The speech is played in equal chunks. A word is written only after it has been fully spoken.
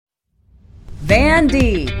Van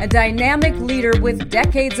D, a dynamic leader with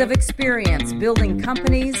decades of experience building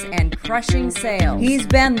companies and crushing sales. He's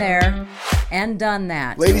been there and done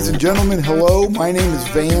that. Ladies and gentlemen, hello. My name is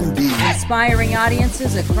Van D. Inspiring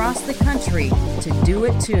audiences across the country to do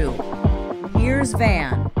it too. Here's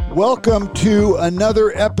Van. Welcome to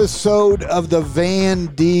another episode of the Van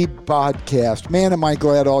D podcast. Man, am I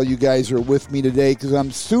glad all you guys are with me today because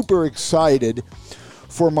I'm super excited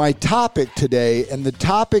for my topic today. And the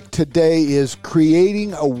topic today is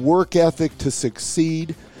creating a work ethic to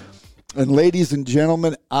succeed. And ladies and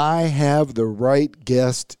gentlemen, I have the right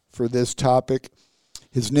guest for this topic.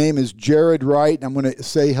 His name is Jared Wright. I'm going to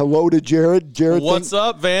say hello to Jared. Jared, what's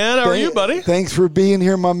up, Van? How are you, buddy? Thanks for being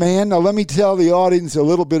here, my man. Now, let me tell the audience a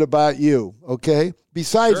little bit about you, okay?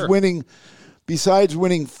 Besides winning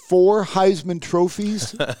 4 Heisman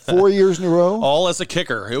trophies 4 years in a row. All as a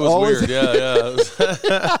kicker. It was weird.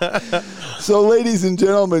 Yeah. So, ladies and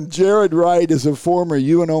gentlemen, Jared Wright is a former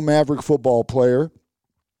UNO Maverick football player.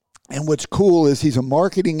 And what's cool is he's a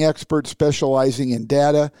marketing expert specializing in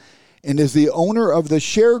data and is the owner of the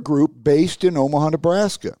Share Group based in Omaha,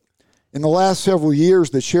 Nebraska. In the last several years,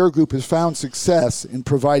 the Share Group has found success in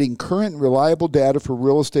providing current and reliable data for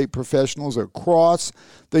real estate professionals across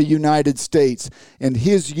the United States. And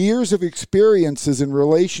his years of experiences and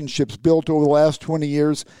relationships built over the last 20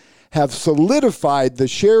 years have solidified the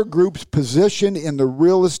Share Group's position in the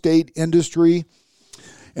real estate industry.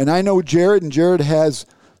 And I know Jared, and Jared has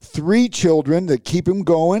 3 children that keep him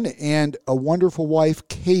going and a wonderful wife,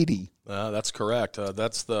 Katie. That's correct.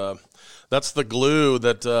 That's the glue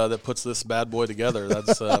that puts this bad boy together.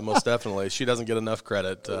 That's most definitely. She doesn't get enough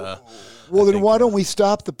credit. Well, then why don't we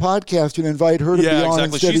stop the podcast and invite her to be on exactly.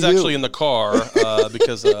 instead She's of you? actually in the car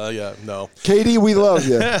because, no. Katie, we love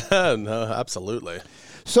you. No, absolutely.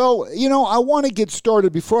 So, I want to get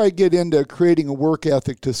started. Before I get into creating a work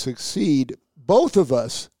ethic to succeed, both of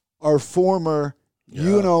us are former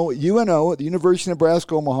UNO, the University of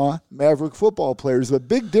Nebraska, Omaha, Maverick football players. The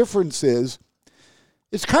big difference is,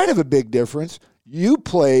 it's kind of a big difference. You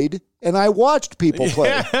played, and I watched people play.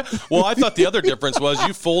 Yeah. Well, I thought the other difference was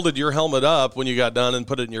you folded your helmet up when you got done and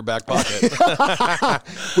put it in your back pocket.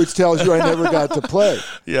 Which tells you I never got to play.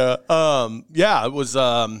 Yeah. It was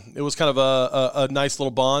kind of a nice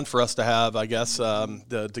little bond for us to have, I guess,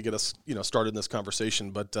 to get us, started in this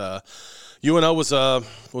conversation. But UNO was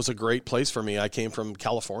a great place for me. I came from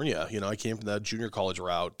California. I came from the junior college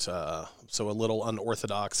route, so a little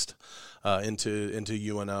unorthodox into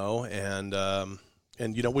UNO, and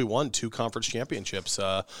we won 2 conference championships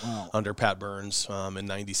under Pat Burns in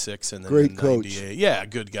 '96 and then great in coach. '98. Yeah,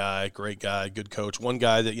 good guy, great guy, good coach. One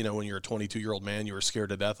guy that when you're a 22-year-old man, you were scared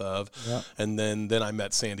to death of. Yeah. And then I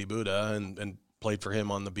met Sandy Buddha and played for him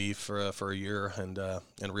on the beef for a year and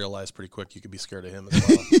realized pretty quick you could be scared of him as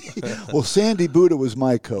well. Well, Sandy Buddha was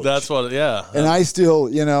my coach. That's what, yeah. And I still,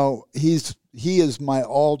 he is my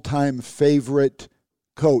all-time favorite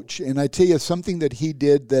coach. And I tell you, something that he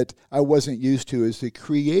did that I wasn't used to is he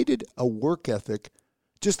created a work ethic,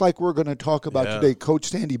 just like we're going to talk about today. Coach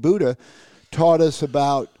Sandy Buddha taught us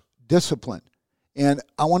about discipline. And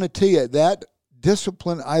I want to tell you, that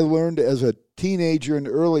discipline I learned as a teenager in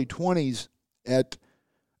the early 20s at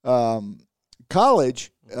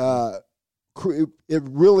college. It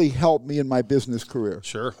really helped me in my business career.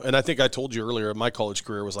 Sure. And I think I told you earlier, my college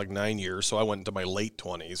career was like 9 years, so I went into my late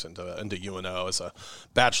 20s into UNO as a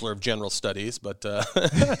Bachelor of General Studies, but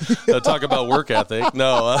talk about work ethic.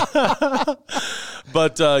 No.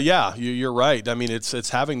 But you're right. I mean, it's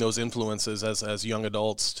having those influences as young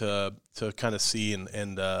adults to kind of see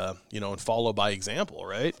and follow by example,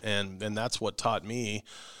 right? And that's what taught me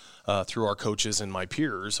through our coaches and my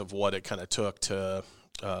peers of what it kind of took to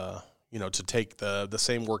to take the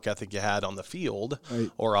same work ethic you had on the field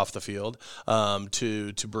or off the field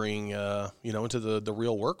to bring into the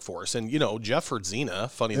real workforce. And Jeff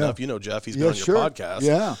Herdzina, funny enough, Jeff, he's been on your podcast.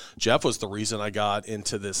 Yeah, Jeff was the reason I got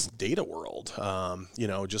into this data world.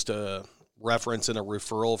 Just a reference and a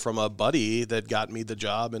referral from a buddy that got me the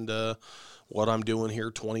job into what I'm doing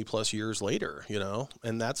here 20 plus years later,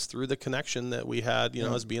 and that's through the connection that we had,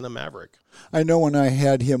 as being a Maverick. I know when I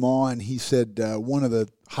had him on, he said one of the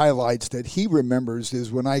highlights that he remembers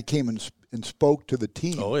is when I came and spoke to the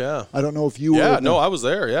team. Oh, yeah. I don't know if you were. Yeah, no, I was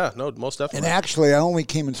there. Yeah, no, most definitely. And actually, I only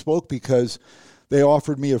came and spoke because they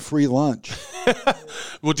offered me a free lunch.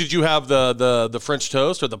 Well, did you have the French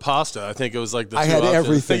toast or the pasta? I think it was like the two I had options.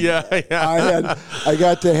 everything. Yeah. I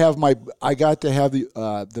got to have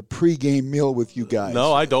the pregame meal with you guys.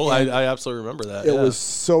 No, I don't. I absolutely remember that. It was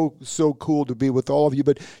so cool to be with all of you.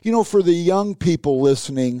 But for the young people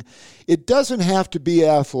listening, it doesn't have to be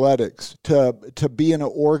athletics to be in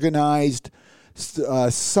an organized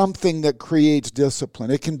something that creates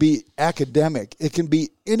discipline. It can be academic. It can be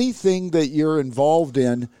anything that you're involved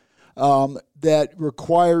in that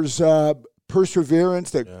requires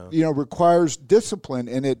perseverance, that requires discipline,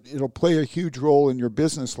 and it'll play a huge role in your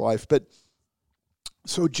business life. But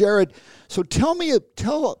so, Jared,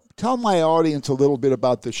 tell my audience a little bit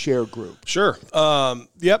about the Share Group. Sure.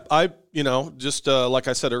 Yep. Just like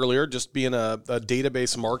I said earlier, just being a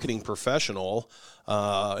database marketing professional.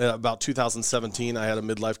 About 2017, I had a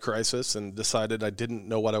midlife crisis and decided I didn't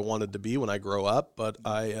know what I wanted to be when I grow up. But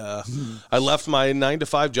I left my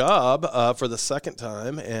 9-to-5 job for the second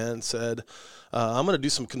time and said, I'm going to do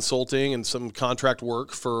some consulting and some contract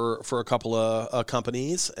work for a couple of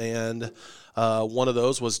companies. And one of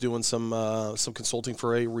those was doing some consulting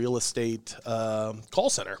for a real estate call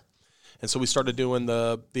center. And so we started doing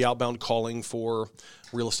the outbound calling for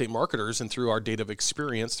real estate marketers, and through our data of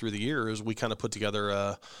experience through the years, we kind of put together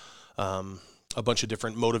a bunch of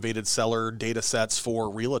different motivated seller data sets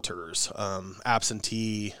for realtors,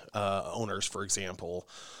 absentee owners, for example,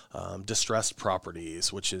 distressed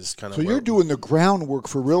properties, which is kind of so you're doing the groundwork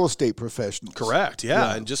for real estate professionals. Correct.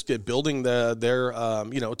 Yeah. And just building their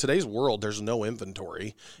today's world, there's no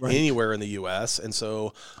inventory anywhere in the U.S. And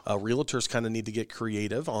so realtors kind of need to get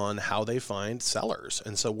creative on how they find sellers.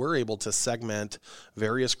 And so we're able to segment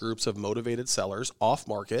various groups of motivated sellers off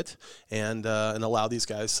market and allow these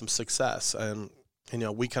guys some success. And,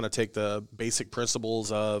 we kind of take the basic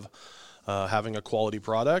principles of having a quality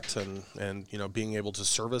product and being able to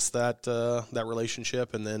service that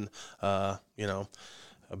relationship, and then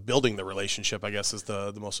building the relationship, I guess, is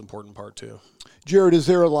the most important part too. Jared, is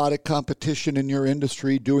there a lot of competition in your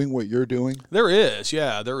industry doing what you're doing? There is,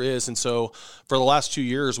 yeah, there is. And so for the last 2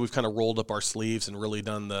 years, we've kind of rolled up our sleeves and really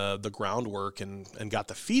done the groundwork and got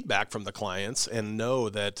the feedback from the clients and know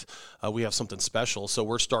that we have something special. So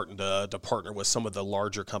we're starting to partner with some of the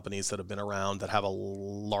larger companies that have been around that have a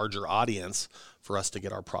larger audience for us to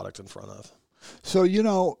get our product in front of. So,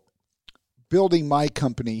 building my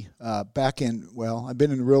company I've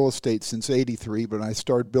been in real estate since 83, but I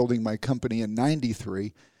started building my company in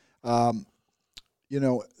 93.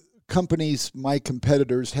 Companies, my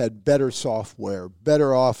competitors, had better software,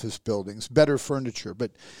 better office buildings, better furniture.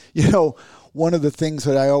 But, one of the things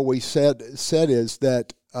that I always said is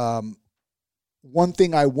that one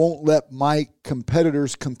thing I won't let my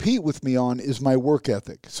competitors compete with me on is my work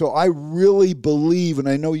ethic. So I really believe, and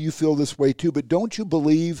I know you feel this way too, but don't you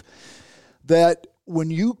believe that when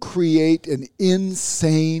you create an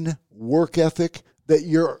insane work ethic, that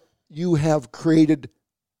you have created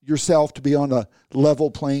yourself to be on a level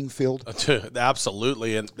playing field?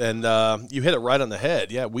 Absolutely, and you hit it right on the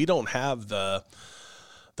head. Yeah, we don't have the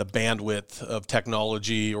bandwidth of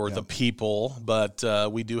technology or the people, but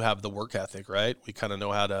we do have the work ethic, right? We kind of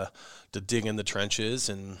know how to dig in the trenches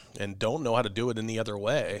and don't know how to do it any other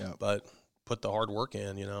way, but put the hard work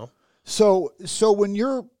in, So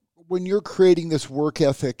when you're creating this work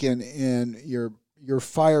ethic and you're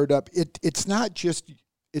fired up, it's not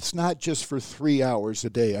just for 3 hours a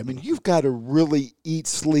day. I mean, you've got to really eat,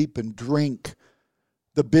 sleep, and drink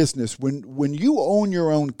the business. When you own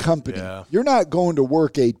your own company, you're not going to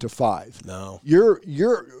work 8 to 5. No, you're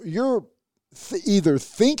either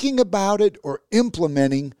thinking about it or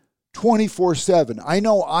implementing 24/7. I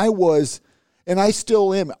know I was. And I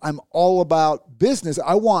still am. I'm all about business.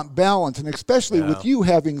 I want balance, and especially with you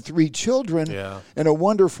having 3 children and a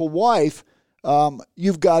wonderful wife,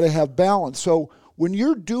 you've got to have balance. So when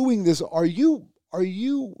you're doing this, are you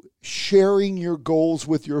sharing your goals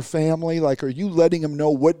with your family? Like, are you letting them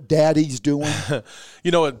know what daddy's doing?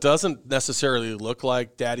 It doesn't necessarily look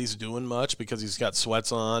like daddy's doing much because he's got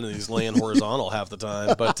sweats on and he's laying horizontal half the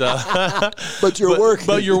time. But but you're working.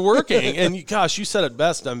 But you're working. And gosh, you said it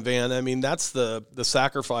best, Van. I mean, that's the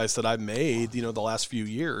sacrifice that I've made, the last few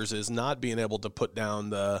years, is not being able to put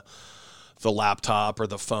down the laptop or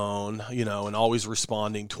the phone, and always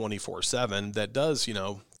responding 24/7. That does,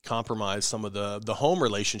 compromise some of the home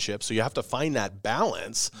relationship. So you have to find that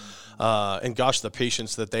balance. And gosh, the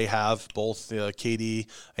patience that they have, both Katie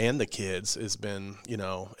and the kids, has been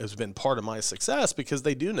part of my success, because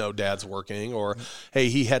they do know dad's working, or hey,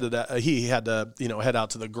 he had to head out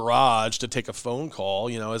to the garage to take a phone call.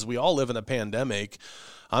 As we all live in a pandemic,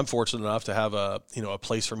 I'm fortunate enough to have a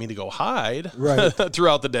place for me to go hide right.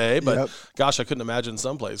 throughout the day. But Yep. gosh, I couldn't imagine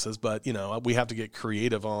some places. But we have to get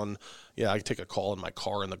creative on. I take a call in my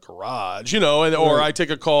car in the garage, or I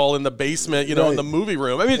take a call in the basement, Right. in the movie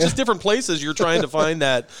room. I mean, it's just different places. You're trying to find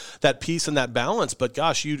that peace and that balance. But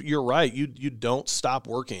gosh, you're right. You don't stop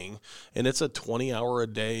working, and it's a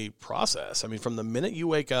 20-hour-a-day process. I mean, from the minute you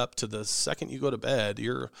wake up to the second you go to bed,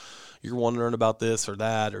 you're wondering about this or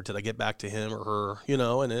that, or did I get back to him or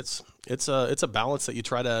her? And it's a balance that you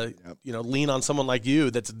try to lean on someone like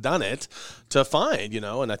you that's done it to find.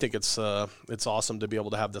 And I think it's awesome to be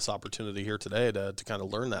able to have this opportunity here today to kind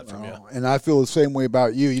of learn that from you. And I feel the same way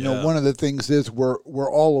about you. One of the things is we're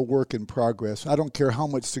all a work in progress. I don't care how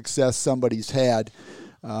much success somebody's had.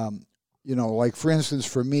 Like for instance,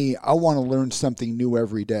 for me, I want to learn something new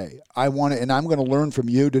every day. And I'm going to learn from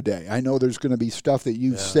you today. I know there's going to be stuff that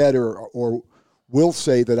you've said or will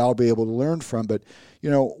say that I'll be able to learn from. But,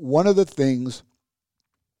 one of the things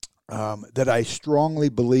that I strongly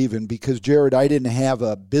believe in, because, Jared, I didn't have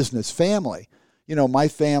a business family. My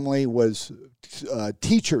family was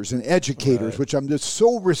teachers and educators, right. which I'm just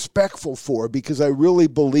so respectful for because I really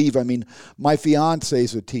believe, my fiance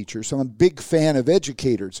is a teacher, so I'm a big fan of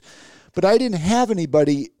educators. But I didn't have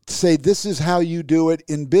anybody say, this is how you do it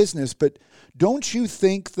in business. But don't you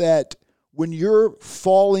think that when you're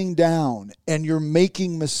falling down and you're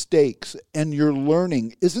making mistakes and you're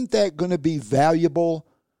learning, isn't that going to be valuable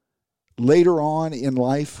later on in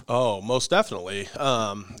life? Oh, most definitely.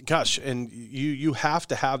 Gosh, and you have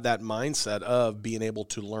to have that mindset of being able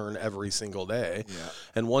to learn every single day. Yeah.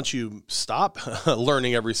 And once you stop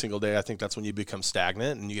learning every single day, I think that's when you become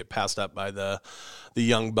stagnant and you get passed up by the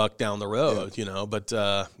young buck down the road, But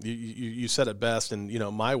you said it best. And,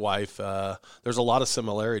 my wife, there's a lot of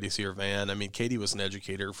similarities here, Van. I mean, Katie was an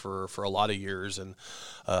educator for a lot of years and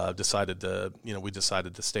we decided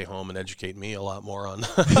to stay home and educate me a lot more on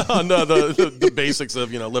the basics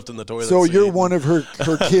of lifting the toilet. So you're one of her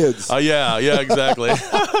kids. Yeah, exactly.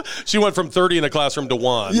 She went from 30 in a classroom to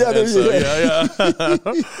 1. Yeah,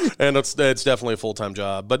 And it's definitely a full-time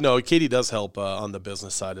job. But no, Katie does help on the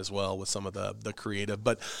business side as well with some of the creative.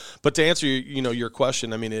 But to answer your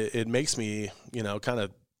question, I mean, it makes me kind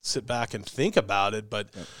of sit back and think about it. But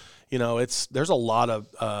there's a lot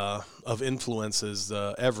of influences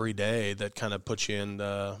every day that kind of put you in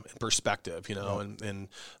perspective, and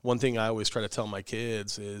one thing I always try to tell my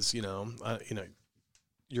kids is,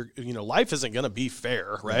 life isn't going to be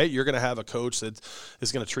fair, right? You're going to have a coach that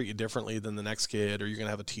is going to treat you differently than the next kid, or you're going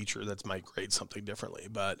to have a teacher that might grade something differently.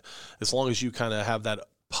 But as long as you kind of have that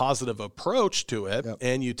positive approach to it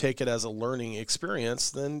and you take it as a learning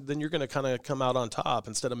experience, then you're going to kind of come out on top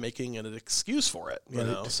instead of making it an excuse for it, you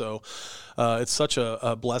know? So it's such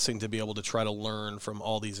a blessing to be able to try to learn from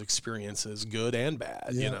all these experiences, good and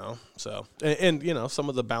bad, So, and some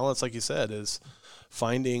of the balance, like you said, is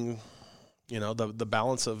finding the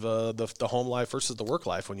balance of the home life versus the work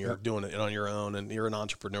life when you're doing it on your own and you're an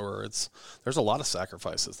entrepreneur. There's a lot of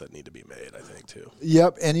sacrifices that need to be made, I think, too.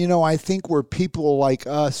 Yep. And, I think where people like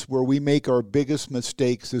us, where we make our biggest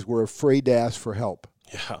mistakes is we're afraid to ask for help.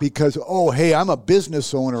 Yeah. Because, hey, I'm a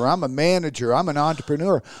business owner, I'm a manager, I'm an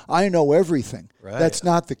entrepreneur, I know everything. Right. That's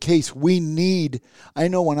not the case. I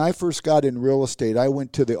know when I first got in real estate, I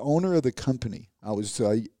went to the owner of the company. I was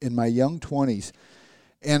in my young 20s,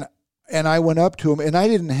 and I went up to him, and I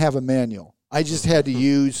didn't have a manual. I just had to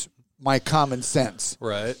use my common sense.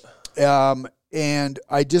 Right. And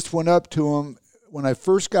I just went up to him when I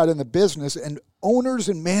first got in the business, and owners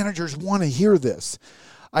and managers want to hear this.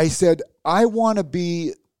 I said, I want to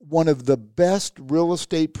be one of the best real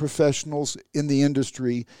estate professionals in the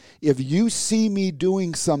industry. If you see me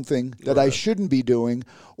doing something that I shouldn't be doing,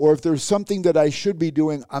 or if there's something that I should be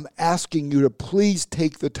doing, I'm asking you to please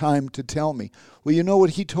take the time to tell me. Well, you know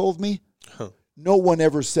what he told me? No one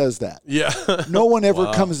ever says that. Yeah. No one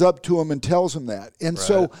ever comes up to him and tells him that. And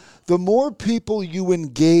so the more people you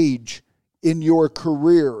engage in your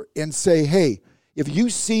career and say, hey, if you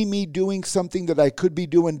see me doing something that I could be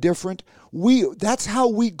doing different, that's how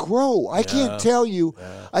we grow. I can't tell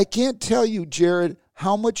you, Jared,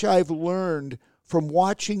 how much I've learned from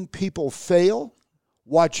watching people fail,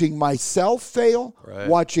 watching myself fail,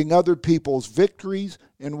 watching other people's victories,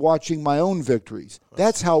 and watching my own victories.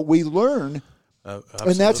 That's how we learn.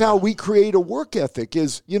 And that's how we create a work ethic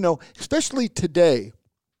is, especially today,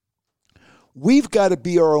 we've got to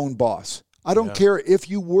be our own boss. I don't care if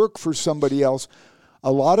you work for somebody else.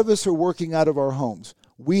 A lot of us are working out of our homes.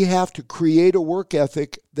 We have to create a work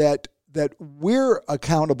ethic that we're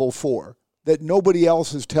accountable for, that nobody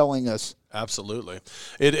else is telling us. Absolutely.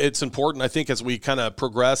 It's important, I think, as we kind of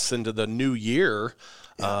progress into the new year,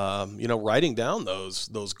 Writing down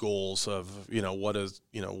those goals of, what is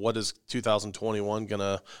 2021 going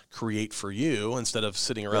to create for you instead of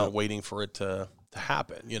sitting around waiting for it to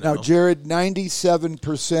happen. Now, Jared,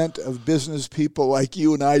 97% of business people like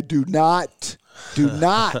you and I do not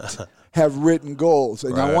have written goals.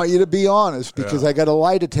 And I want you to be honest, because I got a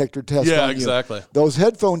lie detector test on you. Yeah, exactly. Those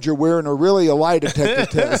headphones you're wearing are really a lie detector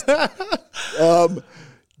test.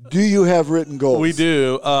 Do you have written goals? We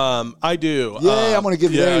do. I do. Yeah, I'm going to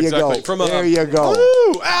give you. There you go. There you go.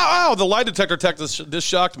 Woo! Ow! The lie detector tech this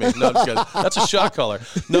shocked me. No, just kidding. That's a shock collar.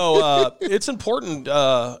 No, it's important.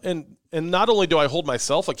 And not only do I hold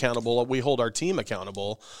myself accountable, we hold our team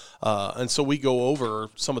accountable. And so we go over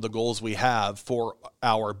some of the goals we have for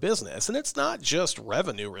our business. And it's not just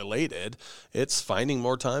revenue related. It's finding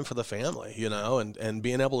more time for the family, and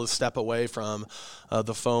being able to step away from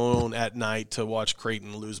the phone at night to watch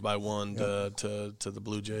Creighton lose by 1 to the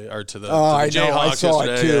Blue Jay or to the Jayhawks. I saw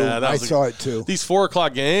yesterday. it too. Yeah, I saw it too. These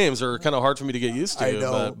 4:00 games are kind of hard for me to get used to. I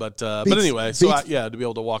know. But anyway, to be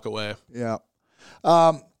able to walk away. Yeah.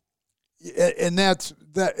 And that's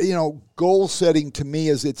that. Goal setting to me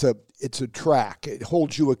is it's a track. It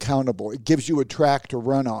holds you accountable. It gives you a track to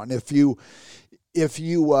run on. If you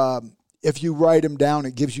write them down,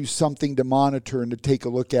 it gives you something to monitor and to take a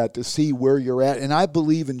look at to see where you're at. And I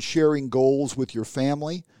believe in sharing goals with your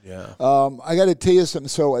family. Yeah. I got to tell you something.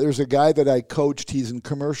 So there's a guy that I coached. He's in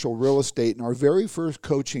commercial real estate. In our very first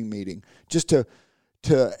coaching meeting, just to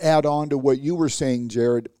add on to what you were saying,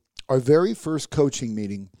 Jared, our very first coaching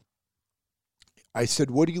meeting, I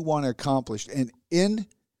said, what do you want to accomplish? And in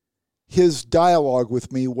his dialogue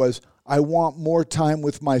with me was, I want more time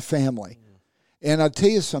with my family. And I'll tell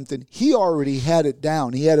you something, he already had it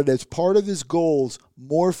down. He had it as part of his goals,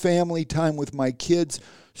 more family time with my kids.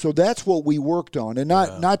 So that's what we worked on. And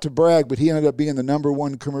not to brag, but he ended up being the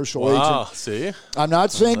 #1 commercial agent. Wow, see? I'm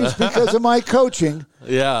not saying it's because of my coaching.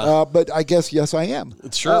 Yeah. But I guess, yes, I am.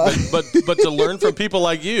 Sure, but to learn from people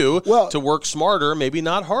like you, to work smarter, maybe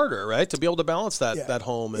not harder, right? To be able to balance that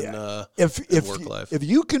home and work life. If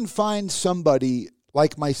you can find somebody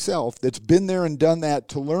like myself that's been there and done that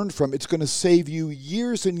to learn from, it's going to save you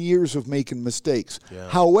years and years of making mistakes. Yeah.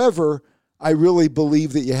 However, I really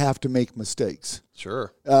believe that you have to make mistakes.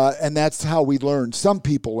 Sure. And that's how we learn. Some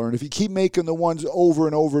people learn. If you keep making the ones over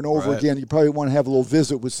and over and over again, you probably want to have a little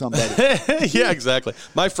visit with somebody. Yeah, exactly.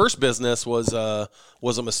 My first business was a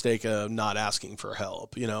mistake of not asking for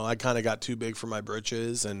help. I kind of got too big for my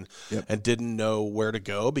britches and didn't know where to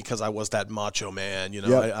go because I was that macho man.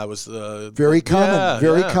 I was very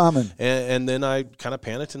common. And then I kind of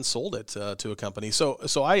panicked and sold it to a company. So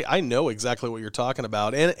I know exactly what you're talking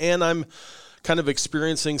about, and I'm kind of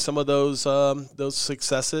experiencing some of those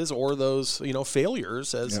successes or those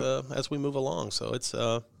failures as we move along. So it's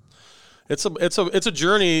a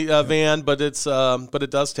journey, Van, but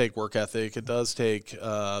it does take work ethic. It does take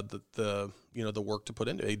the work to put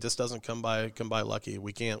into it. It just doesn't come by lucky.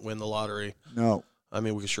 We can't win the lottery. No, I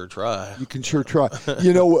mean we can sure try. You can sure try.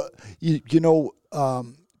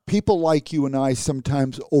 People like you and I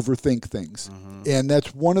sometimes overthink things. Mm-hmm. And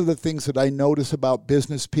that's one of the things that I notice about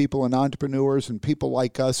business people and entrepreneurs and people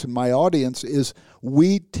like us in my audience is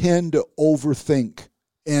we tend to overthink.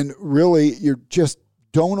 And really, you just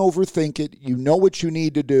don't overthink it. You know what you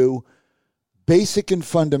need to do, basic and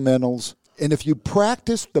fundamentals. And if you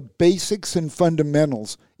practice the basics and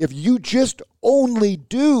fundamentals, if you just only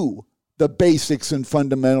do the basics and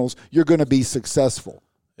fundamentals, you're going to be successful.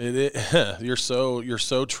 You're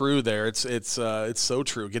so true there. It's so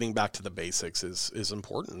true. Getting back to the basics is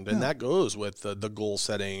important, and that goes with the goal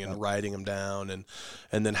setting and writing them down,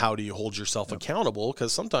 and then how do you hold yourself accountable?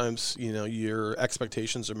 Because sometimes your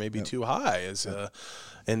expectations are maybe too high.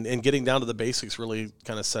 And getting down to the basics really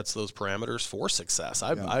kind of sets those parameters for success.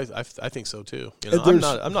 I think so too. I'm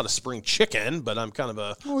not a spring chicken, but I'm kind of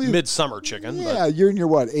a midsummer chicken. Yeah, you're in your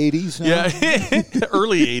 80s now? Yeah,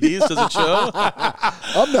 early 80s. Does it show?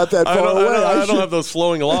 I'm not that far away. I don't have those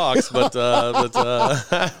flowing locks, but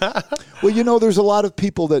well, there's a lot of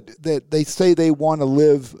people that they say they want to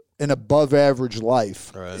live an above average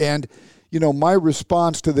life, right. And my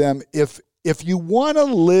response to them, if you want to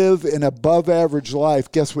live an above average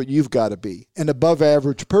life, guess what you've got to be? An above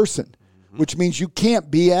average person, which means you can't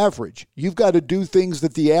be average. You've got to do things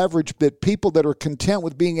that people that are content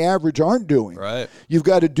with being average aren't doing. Right. You've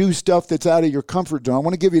got to do stuff that's out of your comfort zone. I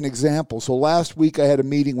want to give you an example. So last week I had a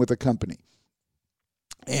meeting with a company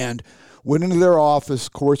and went into their office.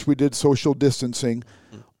 Of course, we did social distancing.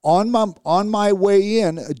 On my way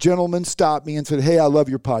in, a gentleman stopped me and said, "Hey, I love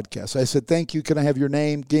your podcast." I said, "Thank you. Can I have your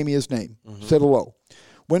name?" Gave me his name. Said hello.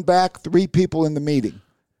 Went back, 3 people in the meeting.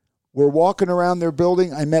 We're walking around their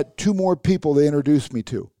building. I met 2 more people they introduced me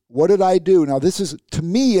to. What did I do? Now, this is, to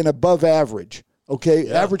me, an above average. Okay?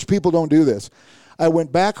 Yeah. Average people don't do this. I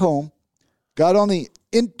went back home, got on the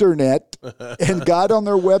internet, and got on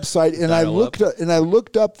their website, and I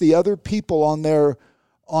looked up the other people on their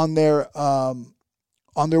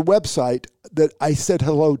website that I said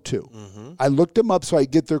hello to. Mm-hmm. I looked them up so I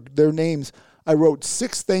get their names. I wrote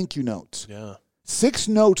 6 thank you notes. Yeah. 6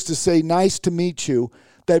 notes to say nice to meet you.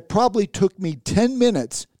 That probably took me 10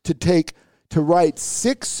 minutes to write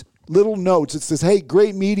 6 little notes. It says, hey,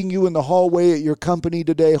 great meeting you in the hallway at your company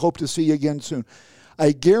today. Hope to see you again soon.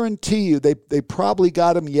 I guarantee you they probably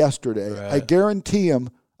got them yesterday. Right.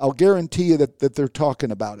 I'll guarantee you that they're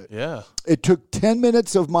talking about it. Yeah. It took 10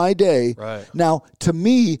 minutes of my day. Right. Now, to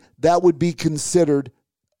me, that would be considered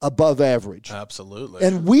above average. Absolutely.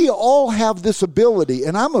 And we all have this ability,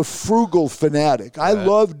 and I'm a frugal fanatic. I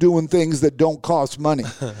love doing things that don't cost money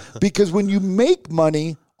because when you make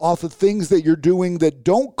money off of things that you're doing that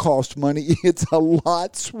don't cost money, it's a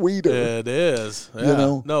lot sweeter. It is. Yeah. You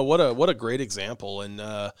know? No, what a great example. And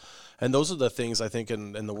those are the things I think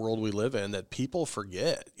in the world we live in that people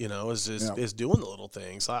forget, is doing the little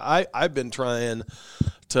things. I've been trying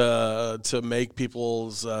to make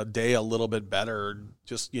people's day a little bit better.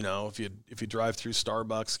 Just, if you drive through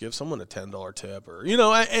Starbucks, give someone a $10 tip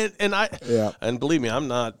and believe me, I'm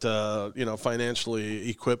not, financially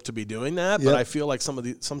equipped to be doing that, but I feel like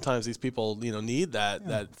sometimes these people, need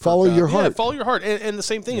that follow your heart. Yeah, follow your heart. And the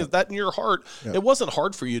same thing is that in your heart, it wasn't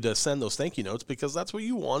hard for you to send those thank you notes because that's what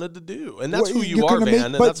you wanted to do. And that's who you are,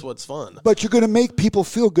 man. And that's what's fun. But you're going to make people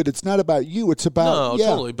feel good. It's not about you. It's about,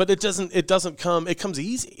 totally. But it comes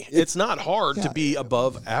easy. It's not hard to be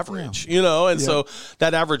above average, so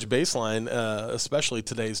that average baseline, especially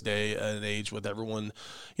today's day and age with everyone,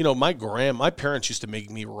 my parents used to make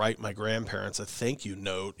me write my grandparents a thank you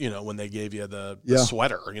note, when they gave you the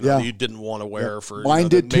sweater, you didn't want to wear for mine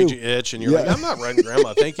that did made you itch, and you're like, I'm not writing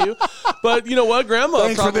grandma thank you. But you know what, grandma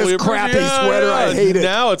thanks probably for this crappy sweater. I hate it.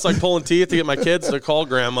 Now it's like pulling teeth to get my kids to call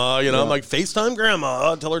grandma, I'm like, FaceTime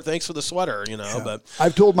grandma, tell her thanks for the sweater, but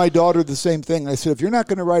I've told my daughter the same thing. I said, if you're not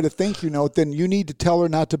going to write a thank you note, then you need to tell her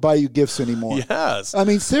not to buy you gifts anymore. Yes. I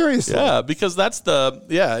mean, seriously. Yeah, because that's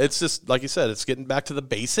it's just, like you said, it's getting back to the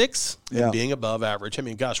basics and being above average. I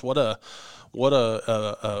mean, gosh, what an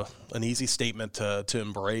easy statement to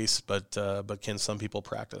embrace, but can some people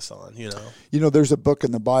practice on, there's a book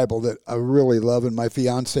in the Bible that I really love, and my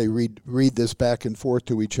fiance read this back and forth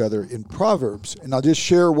to each other in Proverbs, and I'll just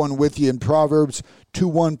share one with you. In Proverbs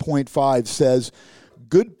 2:1.5 says,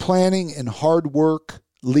 good planning and hard work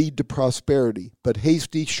lead to prosperity, but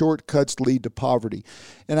hasty shortcuts lead to poverty.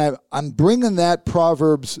 And I'm bringing that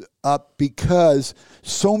Proverbs up because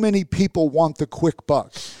so many people want the quick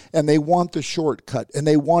buck, and they want the shortcut, and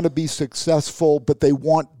they want to be successful, but they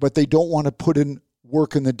don't want to put in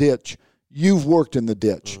work in the ditch. You've worked in the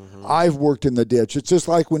ditch. Mm-hmm. I've worked in the ditch. It's just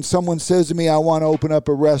like when someone says to me, I want to open up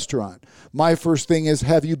a restaurant. My first thing is,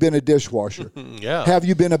 have you been a dishwasher? Yeah. Have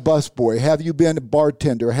you been a busboy? Have you been a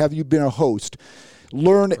bartender? Have you been a host?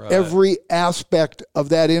 Learn every aspect of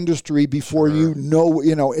that industry before you know,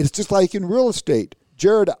 it's just like in real estate.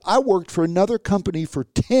 Jared, I worked for another company for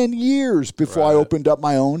 10 years before I opened up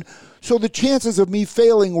my own. So the chances of me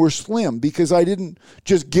failing were slim because I didn't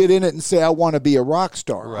just get in it and say I want to be a rock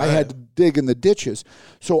star. Right. I had to dig in the ditches.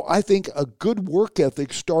 So I think a good work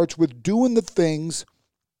ethic starts with doing the things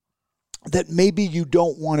that maybe you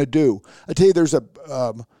don't want to do. I tell you, there's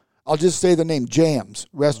I'll just say the name, Jams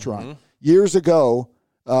Restaurant. Mm-hmm. Years ago,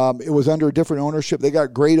 it was under a different ownership. They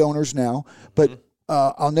got great owners now, but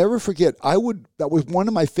I'll never forget. That was one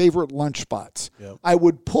of my favorite lunch spots. Yep. I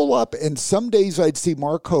would pull up, and some days I'd see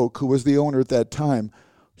Mark Hoke, who was the owner at that time,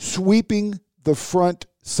 sweeping the front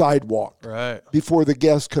sidewalk before the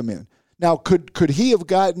guests come in. Now, could he have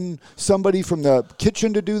gotten somebody from the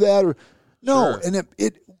kitchen to do that? Or no, sure. And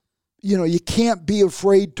you can't be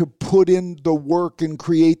afraid to put in the work and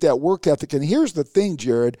create that work ethic. And here's the thing,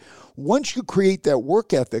 Jared. Once you create that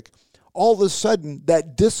work ethic, all of a sudden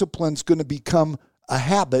that discipline's going to become a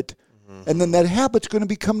habit, and then that habit's going to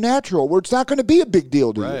become natural, where it's not going to be a big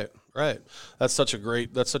deal to you. Right. That's such a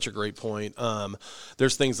great point.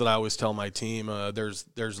 There's things that I always tell my team.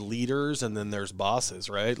 There's leaders and then there's bosses,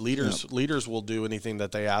 right? Leaders will do anything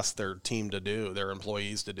that they ask their team to do, their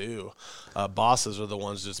employees to do. Bosses are the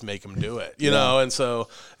ones that just make them do it, you know? And so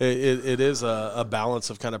it is a balance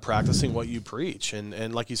of kind of practicing what you preach.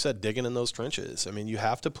 And like you said, digging in those trenches. I mean, you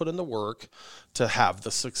have to put in the work to have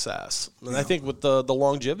the success. And I think with the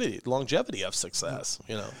longevity of success,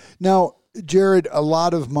 Now, Jared, a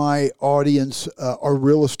lot of my audience are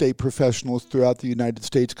real estate professionals throughout the United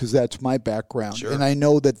States because that's my background. Sure. And I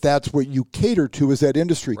know that that's what you cater to is that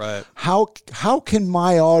industry. Right. How can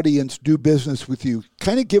my audience do business with you?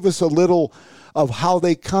 Kind of give us a little of how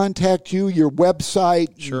they contact you, your website.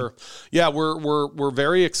 Sure. Yeah, we're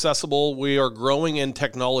very accessible. We are growing in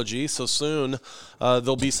technology, so soon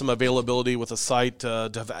there'll be some availability with a site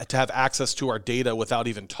to have access to our data without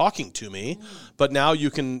even talking to me. But now you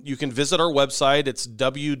can visit our website. It's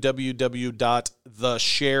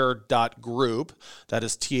www.theshare.group. That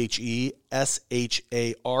is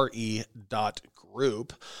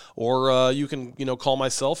THESHARE.group. Or you can call my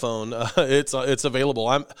cell phone. It's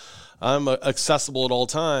available. I'm accessible at all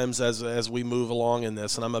times as we move along in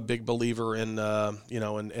this, and I'm a big believer in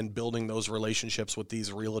in building those relationships with these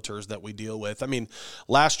realtors that we deal with. I mean,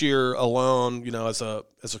 last year alone,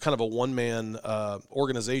 as a kind of a one-man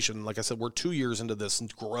organization, like I said, we're 2 years into this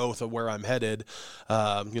growth of where I'm headed.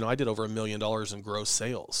 I did over $1 million in gross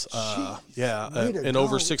sales. And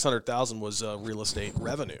over 600,000 was real estate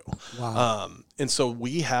revenue. Wow. And so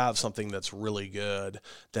we have something that's really good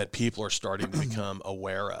that people are starting to become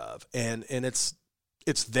aware of. And it's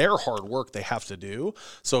their hard work they have to do.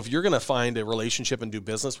 So if you're going to find a relationship and do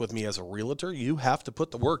business with me as a realtor, you have to put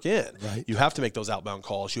the work in. Right. You have to make those outbound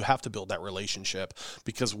calls. You have to build that relationship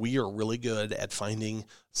because we are really good at finding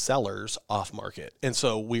sellers off market. And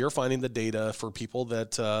so we are finding the data for people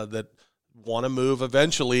that want to move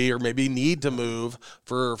eventually or maybe need to move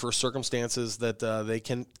for circumstances that they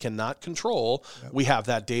cannot control. Yep. We have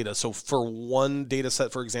that data. So for one data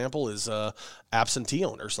set, for example, is absentee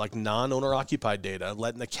owners, like non-owner occupied data,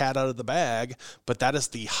 letting the cat out of the bag. But that is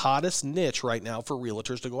the hottest niche right now for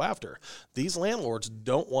realtors to go after. These landlords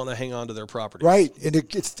don't want to hang on to their properties. Right. And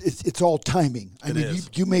it's all timing. I mean,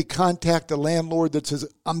 you may contact a landlord that says,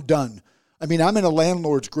 I'm done. I mean, I'm in a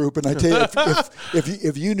landlords group, and I tell you,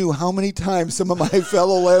 if you knew how many times some of my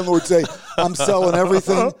fellow landlords say, I'm selling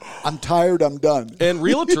everything, I'm tired, I'm done. And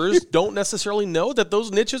realtors don't necessarily know that those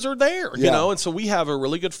niches are there, and so we have a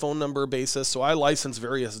really good phone number basis. So I license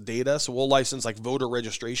various data. So we'll license like voter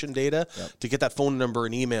registration data to get that phone number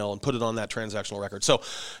and email and put it on that transactional record. So,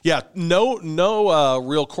 no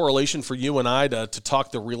real correlation for you and I to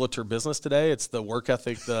talk the realtor business today. It's the work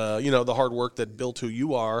ethic, the hard work that built who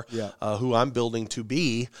you are, who I'm building to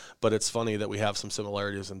be, but it's funny that we have some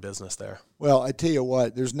similarities in business there. Well, I tell you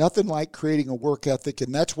what, there's nothing like creating a work ethic,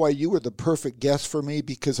 and that's why you were the perfect guest for me,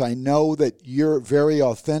 because I know that you're very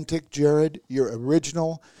authentic, Jared. You're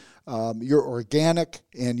original, you're organic,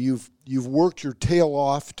 and you've worked your tail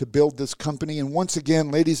off to build this company. And once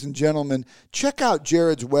again, ladies and gentlemen, check out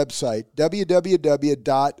Jared's website,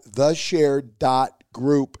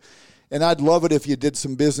 www.theshare.group. And I'd love it if you did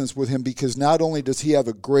some business with him, because not only does he have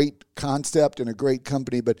a great concept and a great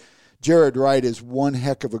company, but Jared Wright is one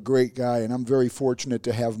heck of a great guy, and I'm very fortunate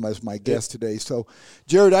to have him as my guest today. So,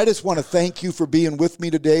 Jared, I just want to thank you for being with me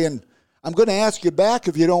today, and I'm going to ask you back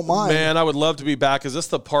if you don't mind. Man, I would love to be back. Is this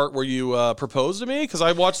the part where you proposed to me? Because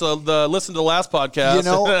I watched listen to the last podcast.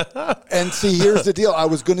 And see, here's the deal. I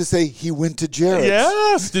was going to say he went to Jared.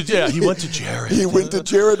 Yes, he went to Jared. He went to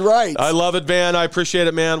Jared Wright. I love it, man. I appreciate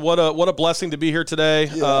it, man. What a blessing to be here today.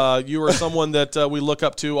 Yeah. You are someone that we look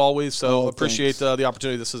up to always. So appreciate the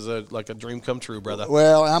opportunity. This is like a dream come true, brother.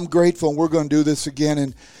 Well, I'm grateful, and we're going to do this again.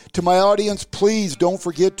 And to my audience, please don't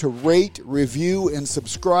forget to rate, review, and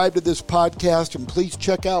subscribe to this podcast. And please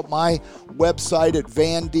check out my website at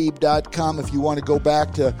vandeeb.com if you want to go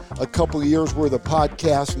back to a couple of years worth of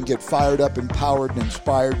podcasts and get fired up, empowered, and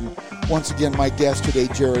inspired. And once again, my guest today,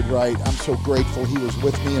 Jared Wright. I'm so grateful he was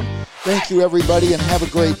with me. And thank you, everybody, and have a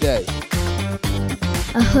great day.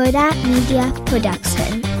 A Huda Media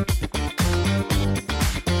Production.